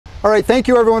All right, thank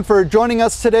you everyone for joining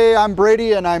us today. I'm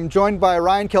Brady and I'm joined by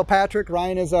Ryan Kilpatrick.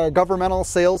 Ryan is our governmental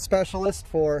sales specialist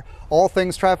for all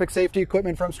things traffic safety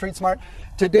equipment from StreetSmart.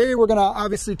 Today we're going to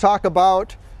obviously talk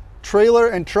about trailer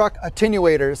and truck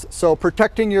attenuators. So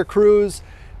protecting your crews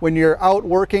when you're out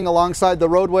working alongside the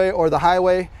roadway or the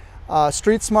highway.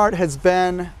 StreetSmart has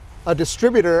been a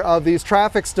distributor of these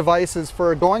Trafix devices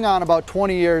for going on about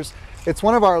 20 years. It's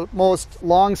one of our most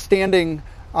long-standing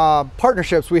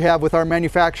partnerships we have with our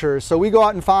manufacturers. So we go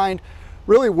out and find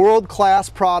really world-class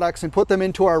products and put them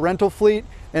into our rental fleet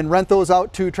and rent those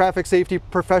out to traffic safety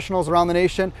professionals around the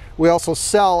nation. We also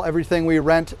sell everything we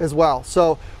rent as well.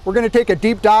 So we're going to take a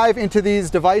deep dive into these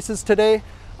devices today.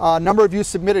 A number of you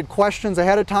submitted questions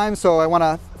ahead of time, so I want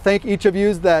to thank each of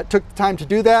you that took the time to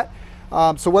do that.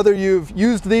 So whether you've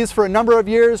used these for a number of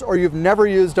years or you've never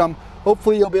used them,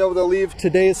 hopefully you'll be able to leave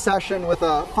today's session with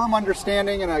a firm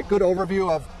understanding and a good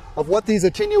overview of what these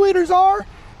attenuators are,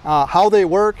 how they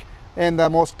work, and the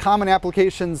most common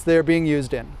applications they're being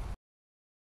used in.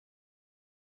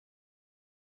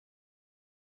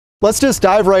 Let's just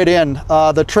dive right in.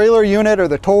 The trailer unit, or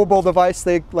the towable device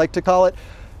they like to call it.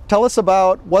 Tell us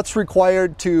about what's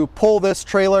required to pull this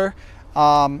trailer,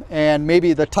 and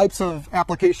maybe the types of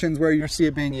applications where you see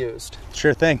it being used.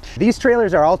 Sure thing. These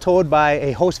trailers are all towed by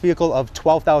a host vehicle of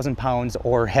 12,000 pounds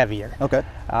or heavier. Okay.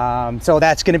 So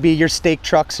that's going to be your stake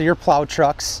trucks or your plow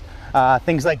trucks,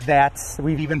 things like that.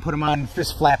 We've even put them on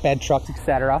just flatbed trucks,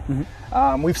 etc.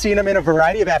 We've seen them in a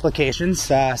variety of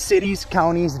applications. Cities,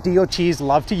 counties, DOTs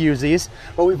love to use these,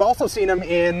 but we've also seen them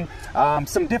in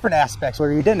some different aspects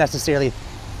where you didn't necessarily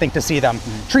think to see them.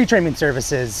 Tree trimming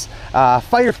services,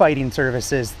 firefighting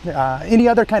services, any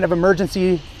other kind of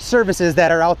emergency services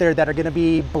that are out there that are going to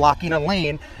be blocking a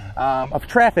lane of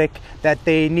traffic that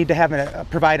they need to have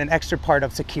provide an extra part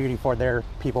of security for their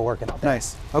people working out there.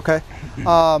 Nice. Okay.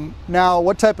 Now,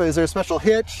 what type of, is there a special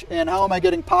hitch, and how am I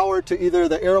getting power to either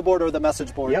the aero board or the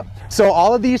message board? Yep. So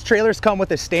all of these trailers come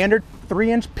with a standard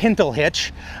 3-inch pintle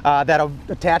hitch that'll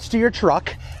attach to your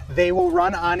truck. They will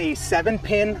run on a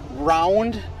 7-pin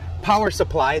round power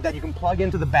supply that you can plug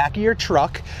into the back of your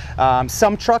truck.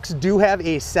 Some trucks do have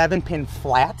a 7-pin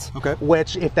flat,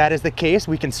 which if that is the case,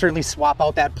 we can certainly swap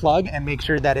out that plug and make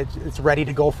sure that it's ready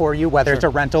to go for you, whether it's a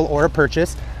rental or a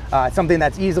purchase. It's something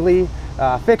that's easily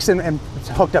fixed and it's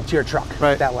hooked up to your truck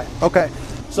that way. Okay.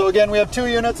 So again, we have two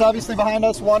units obviously behind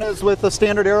us. One is with the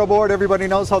standard aero board. Everybody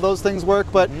knows how those things work,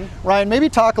 but Ryan, maybe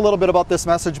talk a little bit about this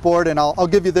message board, and I'll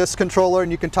give you this controller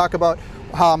and you can talk about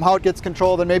how it gets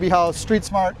controlled and maybe how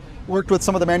StreetSmart worked with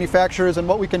some of the manufacturers and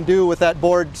what we can do with that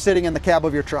board sitting in the cab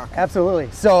of your truck. Absolutely.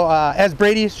 So as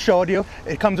Brady showed you,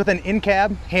 it comes with an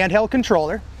in-cab handheld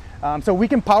controller. So we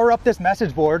can power up this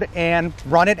message board and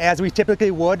run it as we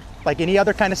typically would, like any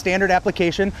other kind of standard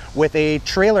application, with a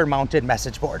trailer mounted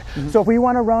message board. So if we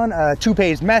want to run a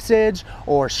 2-page message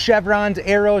or chevrons,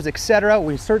 arrows, etc.,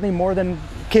 we're certainly more than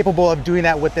capable of doing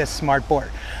that with this smart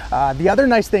board. The other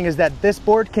nice thing is that this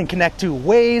board can connect to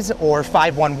WAZE or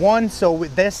 511, so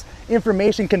this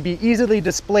information can be easily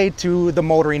displayed to the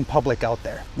motoring public out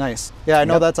there. Nice. Yeah, I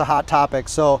know that's a hot topic.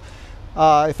 So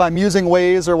if I'm using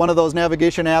WAZE or one of those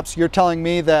navigation apps, you're telling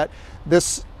me that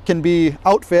this can be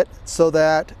outfit so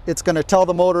that it's going to tell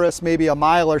the motorist maybe a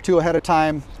mile or two ahead of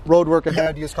time, road work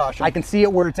ahead, use caution. I can see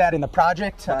it where it's at in the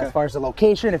project, as far as the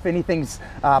location. If anything's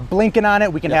blinking on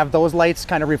it, we can have those lights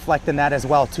kind of reflecting that as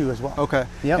well Okay.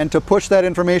 And to push that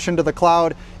information to the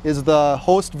cloud, is the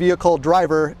host vehicle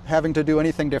driver having to do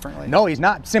anything differently? No, he's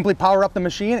not. Simply power up the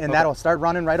machine and that'll start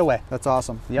running right away. That's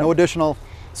awesome. No additional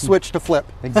switch to flip.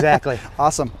 Exactly.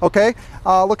 Awesome. Okay.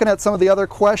 Looking at some of the other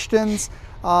questions,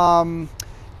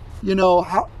 you know,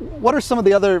 what are some of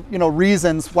the other,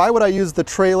 reasons? Why would I use the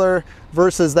trailer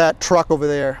versus that truck over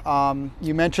there?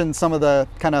 You mentioned some of the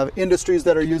kind of industries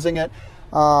that are using it.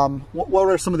 What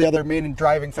are some of the other main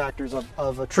driving factors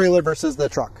of a trailer versus the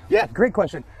truck? Yeah, great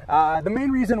question. The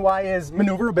main reason why is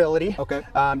maneuverability.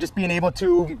 Just being able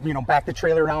to, back the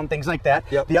trailer around, things like that.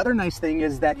 The other nice thing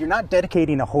is that you're not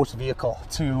dedicating a host vehicle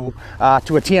to a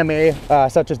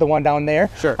TMA such as the one down there.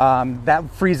 That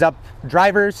frees up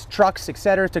drivers, trucks,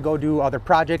 etc. to go do other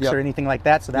projects or anything like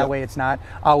that. So that way it's not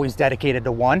always dedicated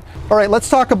to one. All right, let's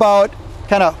talk about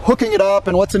kind of hooking it up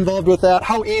and what's involved with that.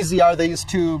 How easy are these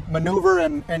to maneuver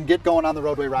and get going on the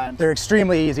roadway, Ryan? They're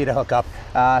extremely easy to hook up.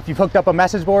 If you've hooked up a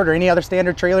message board or any other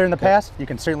standard trailer in the past, you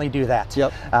can certainly do that.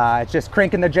 It's just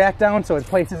cranking the jack down so it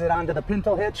places it onto the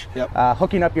pintle hitch,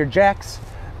 hooking up your jacks,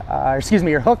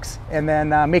 your hooks, and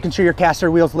then making sure your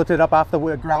caster wheel's lifted up off the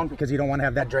ground, because you don't want to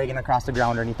have that dragging across the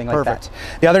ground or anything like that.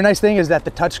 The other nice thing is that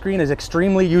the touchscreen is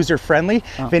extremely user-friendly.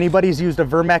 If anybody's used a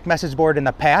Vermac message board in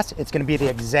the past, it's going to be the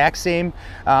exact same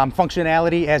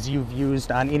functionality as you've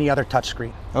used on any other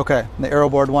touchscreen. Okay, the arrow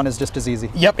board one is just as easy.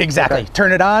 Yep, exactly.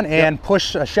 Turn it on and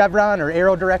push a chevron or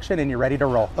arrow direction, and you're ready to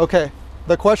roll. Okay,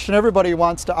 the question everybody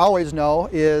wants to always know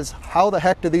is, how the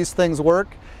heck do these things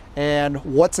work and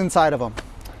what's inside of them?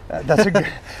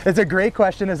 That's a great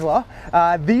question as well.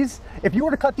 If you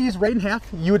were to cut these right in half,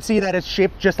 you would see that it's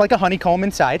shaped just like a honeycomb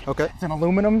inside. Okay. It's an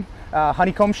aluminum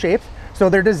honeycomb shape. So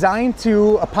they're designed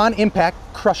to, upon impact,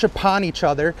 crush upon each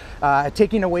other,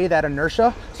 taking away that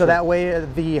inertia. So that way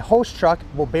the host truck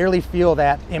will barely feel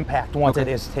that impact once it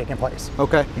is taking place.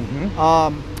 Okay.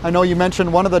 I know you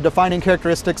mentioned one of the defining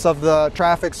characteristics of the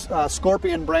Traffic's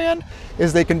Scorpion brand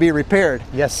is they can be repaired.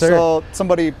 Yes, sir. So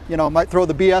somebody, might throw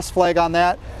the BS flag on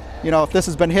that. If this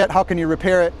has been hit, how can you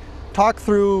repair it? Talk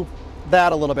through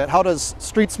that a little bit. How does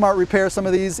Street Smart repair some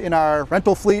of these in our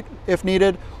rental fleet if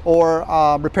needed, or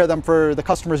repair them for the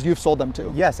customers you've sold them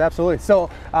to? Yes, absolutely. So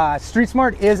Street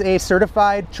Smart is a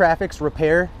certified Traffic's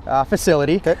repair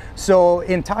facility. Okay. So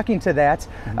in talking to that,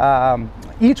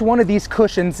 each one of these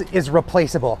cushions is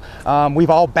replaceable. We've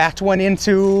all backed one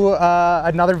into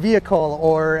another vehicle,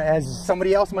 or as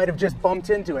somebody else might have just bumped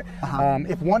into it.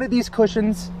 If one of these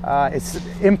cushions is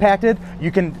impacted,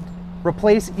 you can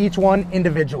replace each one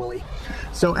individually.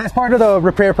 So as part of the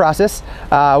repair process,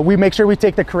 we make sure we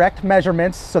take the correct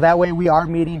measurements, so that way we are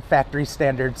meeting factory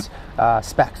standards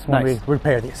specs when we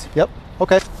repair these. Yep.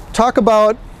 Okay. Talk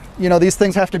about, these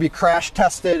things have to be crash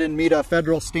tested and meet a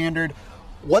federal standard.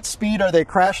 What speed are they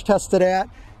crash tested at?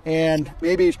 And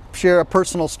maybe share a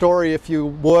personal story, if you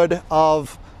would,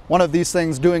 of one of these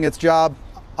things doing its job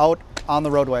out on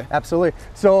the roadway. Absolutely.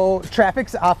 So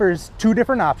Traffic's offers two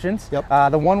different options.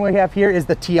 The one we have here is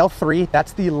the TL3.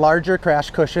 That's the larger crash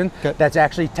cushion that's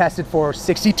actually tested for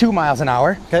 62 miles an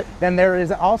hour. Then there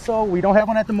is also, we don't have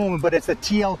one at the moment, but it's the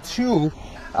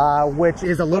TL2, which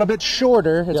is a little bit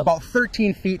shorter. It's about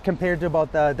 13 feet compared to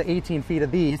about the 18 feet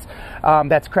of these.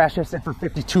 That's crash tested for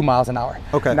 52 miles an hour.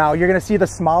 Now you're going to see the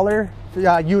smaller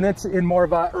units in more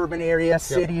of a urban area,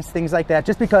 cities, things like that,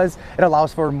 just because it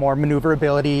allows for more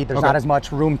maneuverability. There's not as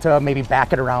much room to maybe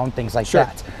back it around, things like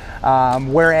that.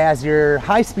 Whereas your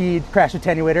high-speed crash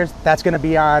attenuators, that's going to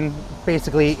be on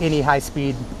basically any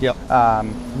high-speed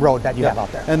road that you have out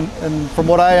there. And from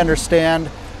what I understand,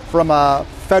 from a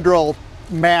federal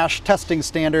MASH testing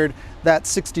standard, that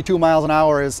 62 miles an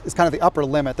hour is kind of the upper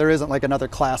limit. There isn't like another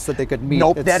class that they could meet.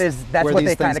 Nope, that's what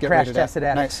they kind of crash tested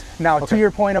at. Nice. Now, to your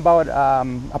point about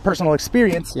a personal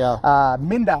experience,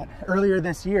 MnDOT earlier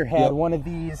this year had one of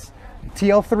these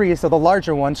TL3s, so the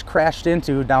larger ones, crashed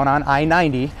into down on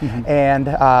I-90,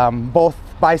 and both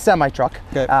by semi-truck.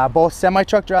 Both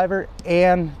semi-truck driver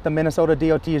and the Minnesota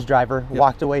DOT's driver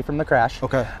walked away from the crash.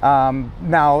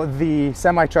 Now the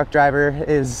semi-truck driver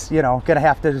is, gonna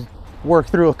have to work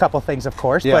through a couple things, of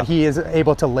course, but he is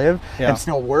able to live and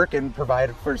still work and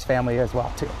provide for his family as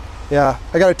well too. Yeah,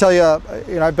 I got to tell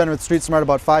you, I've been with Street Smart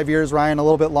about 5 years, Ryan, a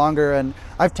little bit longer, and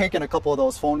I've taken a couple of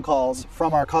those phone calls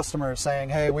from our customers saying,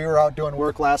 hey, we were out doing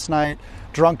work last night,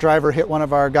 drunk driver hit one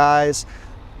of our guys.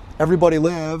 Everybody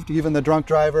lived, even the drunk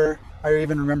driver. I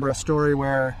even remember a story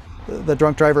where the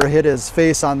drunk driver hit his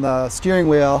face on the steering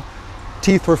wheel,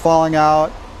 teeth were falling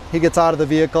out, he gets out of the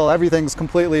vehicle, everything's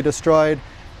completely destroyed.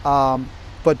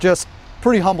 But just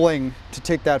pretty humbling to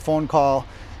take that phone call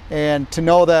and to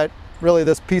know that really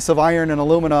this piece of iron and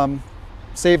aluminum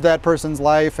saved that person's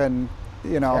life, and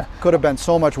could have been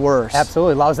so much worse.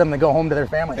 Absolutely, allows them to go home to their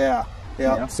family.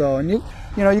 So, and you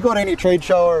go to any trade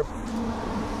show or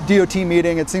DOT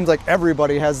meeting, it seems like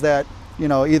everybody has that,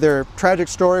 either tragic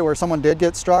story where someone did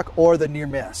get struck or the near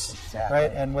miss,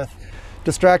 right? And with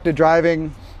distracted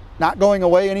driving not going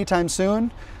away anytime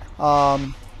soon,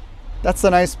 that's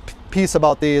the nice piece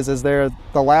about these, is they're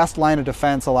the last line of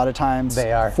defense a lot of times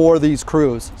for these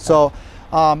crews. So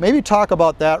maybe talk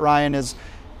about that, Ryan, is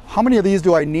how many of these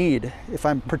do I need if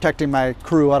I'm protecting my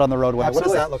crew out on the roadway? What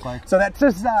does that look like? So that's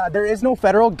just, there is no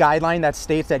federal guideline that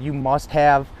states that you must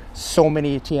have so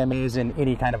many TMAs in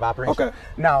any kind of operation.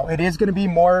 Now, it is going to be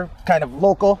more kind of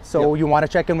local, so you want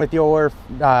to check in with your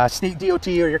state DOT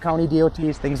or your county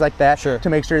DOTs, things like that, to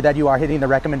make sure that you are hitting the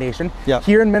recommendation.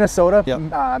 Here in Minnesota,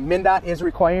 MnDOT is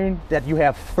requiring that you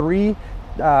have 3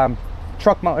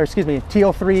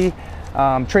 TL3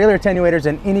 trailer attenuators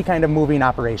in any kind of moving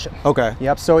operation. Okay.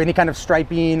 Yep. So any kind of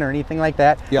striping or anything like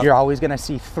that, yep. you're always going to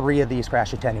see 3 of these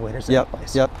crash attenuators in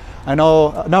place. Yep. I know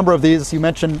a number of these. You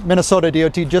mentioned Minnesota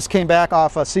DOT just came back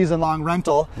off a season-long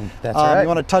rental. That's right. You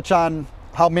want to touch on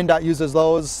how MnDOT uses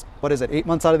those? What is it, 8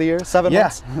 months out of the year? 7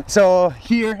 months? So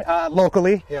here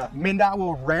locally, yeah. MnDOT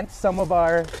will rent some of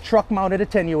our truck-mounted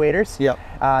attenuators.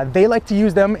 Yep. They like to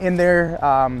use them in their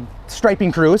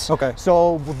striping crews. Okay.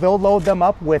 So they'll load them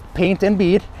up with paint and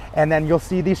bead, and then you'll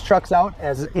see these trucks out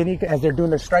as they're doing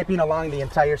their striping along the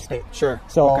entire state. Sure.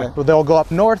 So okay. they'll go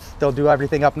up north, they'll do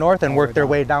everything up north and work their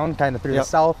way down kind of through yep. the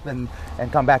south and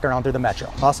come back around through the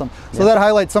metro. Awesome. So that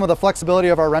highlights some of the flexibility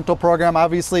of our rental program.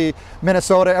 Obviously,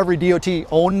 Minnesota, every DOT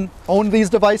own these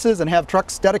devices and have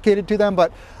trucks dedicated to them,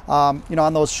 but you know,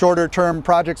 on those shorter term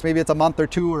projects, maybe it's a month or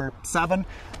 2 or 7,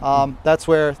 that's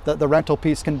where the rental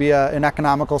piece can be an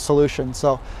economical solution.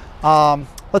 So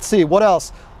let's see, what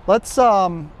else? Let's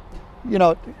you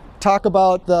know, talk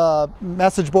about the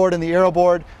message board and the aero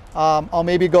board. I'll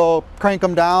maybe go crank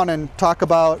them down and talk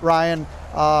about, Ryan,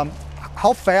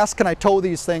 how fast can I tow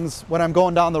these things when I'm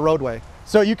going down the roadway?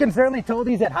 So you can certainly tow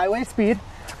these at highway speed.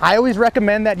 I always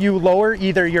recommend that you lower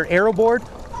either your aero board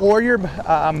or your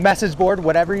message board,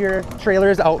 whatever your trailer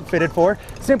is outfitted for,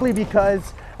 simply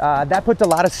because that puts a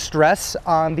lot of stress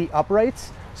on the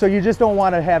uprights. So you just don't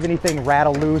want to have anything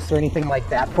rattle loose or anything like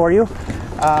that for you.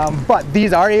 But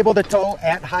these are able to tow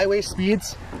at highway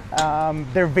speeds.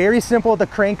 They're very simple to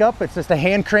crank up. It's just a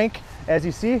hand crank, as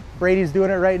you see. Brady's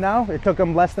doing it right now. It took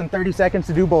him less than 30 seconds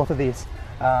to do both of these.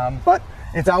 But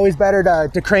it's always better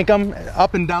to crank them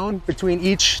up and down between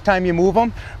each time you move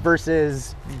them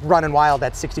versus running wild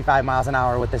at 65 miles an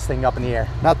hour with this thing up in the air.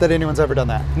 Not that anyone's ever done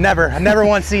that. Never. I've never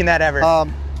once seen that ever.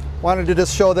 Wanted to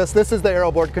just show this. This is the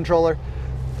aero board controller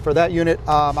for that unit.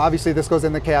 Obviously this goes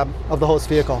in the cab of the host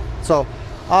vehicle. So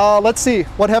let's see,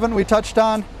 what haven't we touched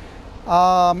on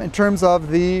in terms of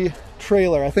the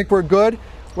trailer? I think we're good.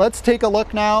 Let's take a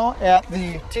look now at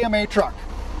the TMA truck.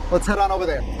 Let's head on over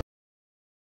there.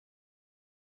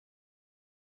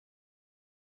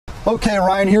 Okay,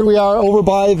 Ryan, here we are over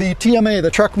by the TMA, the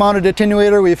truck mounted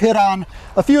attenuator. We've hit on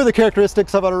a few of the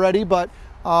characteristics of it already, but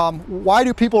why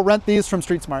do people rent these from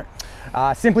StreetSmart?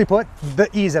 Simply put, the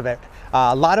ease of it.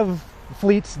 A lot of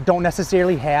fleets don't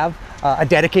necessarily have a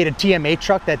dedicated TMA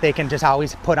truck that they can just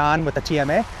always put on with the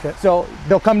TMA. Okay. So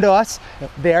they'll come to us.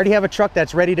 Yep. They already have a truck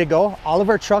that's ready to go. All of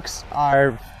our trucks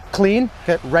are clean,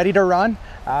 okay, ready to run.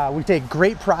 We take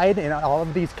great pride in all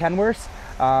of these Kenworths.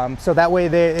 So that way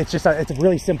it's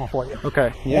really simple for you.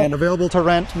 Okay. Yep. And available to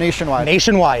rent nationwide.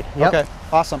 Nationwide. Yep. Okay.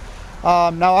 Awesome.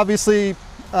 Now obviously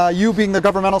you being the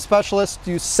governmental specialist,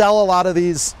 you sell a lot of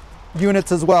these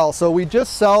units as well. So we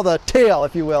just sell the tail,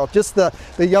 if you will, just the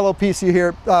yellow piece you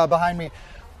hear behind me.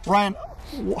 Ryan,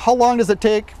 how long does it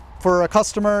take for a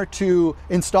customer to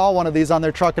install one of these on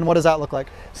their truck, and what does that look like?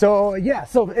 So yeah,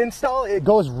 so install, it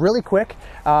goes really quick.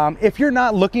 If you're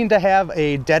not looking to have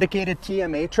a dedicated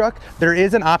TMA truck, there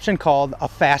is an option called a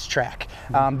fast track.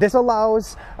 This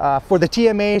allows for the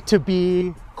TMA to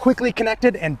be quickly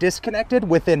connected and disconnected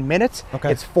within minutes.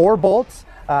 Okay. It's 4 bolts.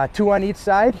 2 on each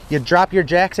side. You drop your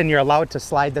jacks and you're allowed to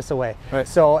slide this away. Right.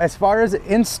 So as far as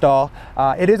install,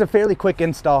 it is a fairly quick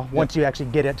install once you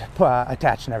actually get it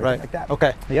attached and everything like that.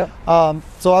 Okay. Yep.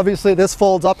 So obviously this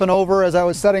folds up and over. As I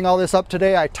was setting all this up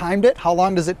today, I timed it. How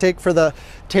long does it take for the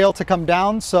tail to come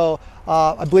down? So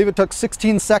I believe it took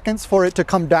 16 seconds for it to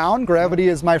come down. Gravity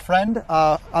is my friend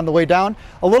on the way down.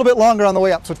 A little bit longer on the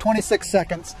way up, so 26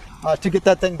 seconds to get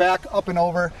that thing back up and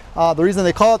over. The reason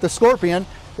they call it the Scorpion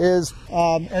is,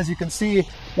 as you can see,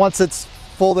 once it's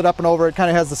folded up and over, it kind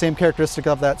of has the same characteristic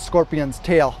of that Scorpion's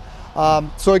tail.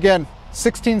 So again,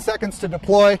 16 seconds to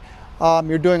deploy.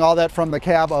 You're doing all that from the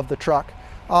cab of the truck.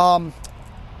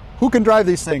 Who can drive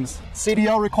these things?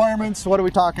 CDL requirements? What are we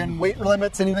talking? Weight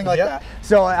limits? Anything like that?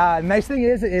 So nice thing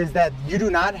is that you do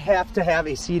not have to have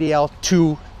a CDL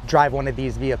to drive one of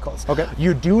these vehicles. Okay.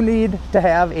 You do need to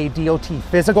have a DOT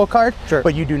physical card,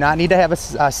 but you do not need to have a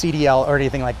CDL or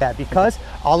anything like that, because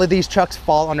all of these trucks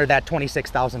fall under that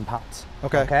 26,000 pounds.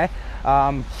 Okay. Okay.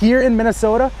 Here in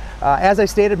Minnesota, as I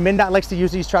stated, MnDOT likes to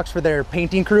use these trucks for their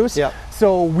painting crews. Yep.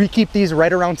 So we keep these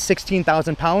right around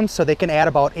 16,000 pounds, so they can add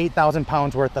about 8,000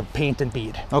 pounds worth of paint and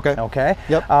bead. Okay. Okay.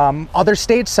 Yep. Other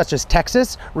states, such as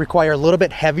Texas, require a little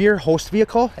bit heavier host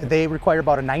vehicle. They require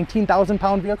about a 19,000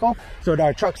 pound vehicle. So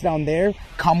our trucks down there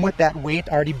come with that weight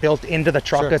already built into the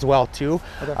truck as well too.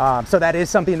 Okay. So that is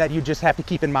something that you just have to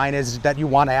keep in mind, is that you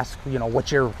want to ask, you know,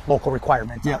 what your local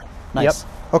requirements are. Nice.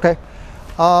 Yep. Okay.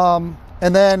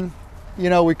 And then, you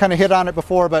know, we kind of hit on it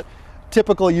before, but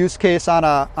typical use case on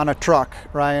a truck,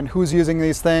 Ryan, who's using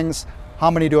these things? how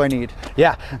many do I need?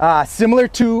 Yeah, similar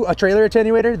to a trailer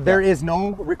attenuator, there is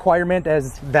no requirement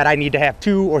as that I need to have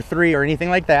 2 or 3 or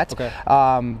anything like that. Okay.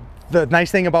 The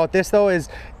nice thing about this though is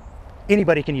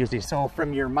anybody can use these. So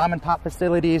from your mom and pop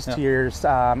facilities to your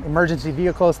emergency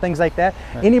vehicles, things like that,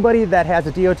 anybody that has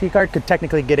a DOT card could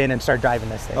technically get in and start driving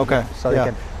this thing. Okay. So they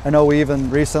can. I know we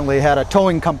even recently had a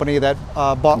towing company that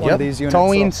bought one of these units.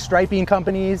 Towing, striping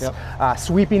companies,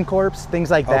 sweeping corps,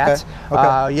 things like that.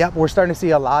 Yep, we're starting to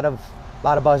see a lot of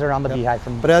buzz around the Beehive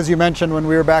from. But as you mentioned when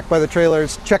we were back by the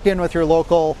trailers, check in with your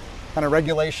local kind of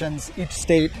regulations. Each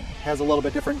state has a little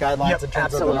bit different guidelines in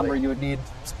terms of the number you would need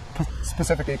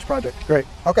specific to each project. Great.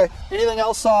 Okay. Anything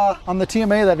else on the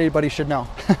TMA that anybody should know?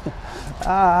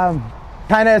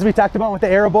 Kind of as we talked about with the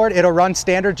aero board, it'll run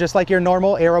standard just like your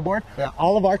normal aero board.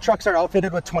 All of our trucks are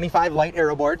outfitted with 25 light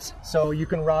aero boards, so you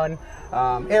can run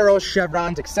arrows,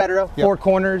 chevrons, etc. 4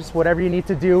 corners, whatever you need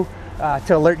to do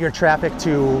to alert your traffic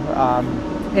to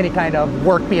any kind of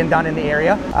work being done in the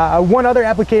area. One other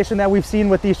application that we've seen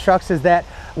with these trucks is that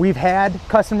we've had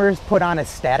customers put on a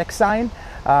static sign,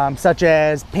 such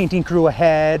as painting crew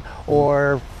ahead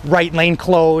or right lane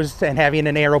closed and having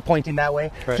an arrow pointing that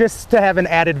way, just to have an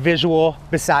added visual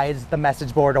besides the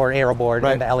message board or arrow board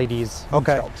and the LEDs.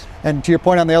 Okay. themselves. And to your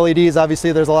point on the LEDs,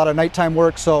 obviously there's a lot of nighttime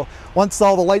work, so once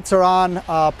all the lights are on,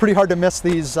 pretty hard to miss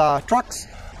these trucks.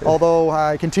 Although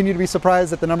I continue to be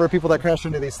surprised at the number of people that crash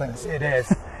into these things. It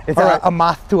is. It's a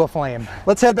moth to a flame.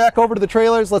 Let's head back over to the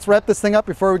trailers. Let's wrap this thing up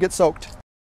before we get soaked.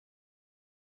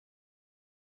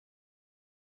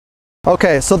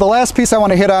 Okay, so the last piece I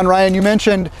want to hit on, Ryan, you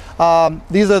mentioned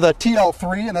these are the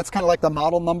TL3, and that's kind of like the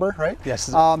model number, right? Yes.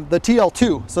 The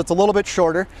TL2, so it's a little bit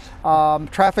shorter.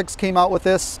 Traffic's came out with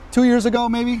this 2 years ago,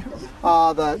 maybe.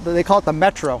 They call it the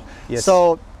Metro. Yes.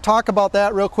 So talk about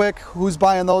that real quick. Who's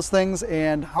buying those things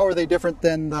and how are they different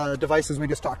than the devices we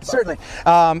just talked about? Certainly.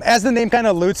 As the name kind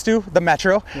of alludes to, the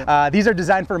Metro, these are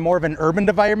designed for more of an urban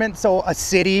environment, so a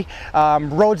city,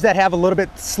 roads that have a little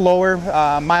bit slower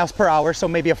miles per hour, so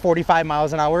maybe a 45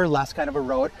 miles an hour, less kind of a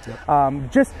road.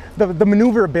 Just the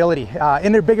maneuverability.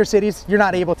 In their bigger cities, you're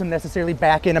not able to necessarily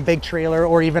back in a big trailer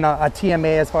or even a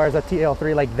TMA as far as a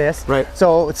TL3 like this. Right.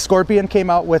 So Scorpion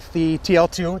came out with the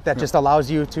TL2 that just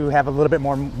allows you to have a little bit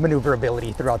more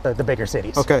maneuverability throughout the bigger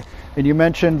cities. Okay, and you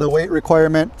mentioned the weight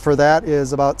requirement for that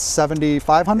is about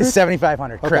 7,500?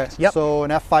 7,500, correct. Yep. So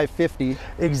an F550.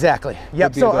 Exactly.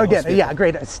 Yep. So again,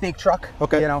 great. A snake truck.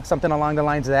 Okay. You know, something along the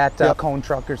lines of that. Cone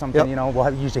truck or something. You know,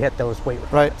 we'll usually hit those weight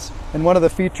requirements. Right. And one of the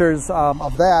features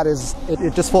of that is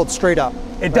it just folds straight up.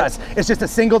 It does. It's just a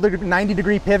single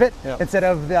 90-degree pivot instead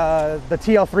of the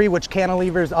TL3, which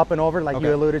cantilevers up and over, like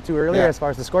you alluded to earlier, as far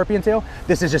as the Scorpion tail.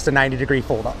 This is just a 90-degree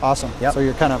fold up. Awesome. Yep. So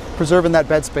you're kind of preserving that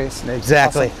bed space.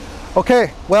 Exactly. Awesome.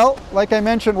 Okay, well, like I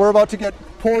mentioned, we're about to get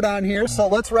poured on here, so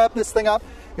let's wrap this thing up.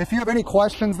 If you have any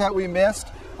questions that we missed,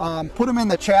 put them in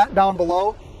the chat down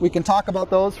below. We can talk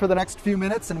about those for the next few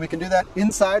minutes, and we can do that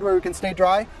inside where we can stay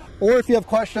dry. Or if you have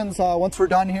questions once we're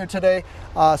done here today,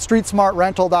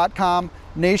 streetsmartrental.com,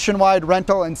 nationwide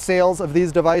rental and sales of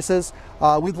these devices.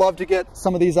 We'd love to get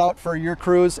some of these out for your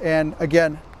crews, and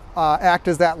again, act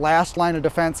as that last line of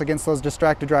defense against those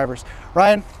distracted drivers.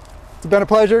 Ryan, it's been a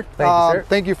pleasure. Thank you, sir.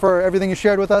 Thank you for everything you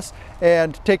shared with us,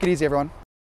 and take it easy, everyone.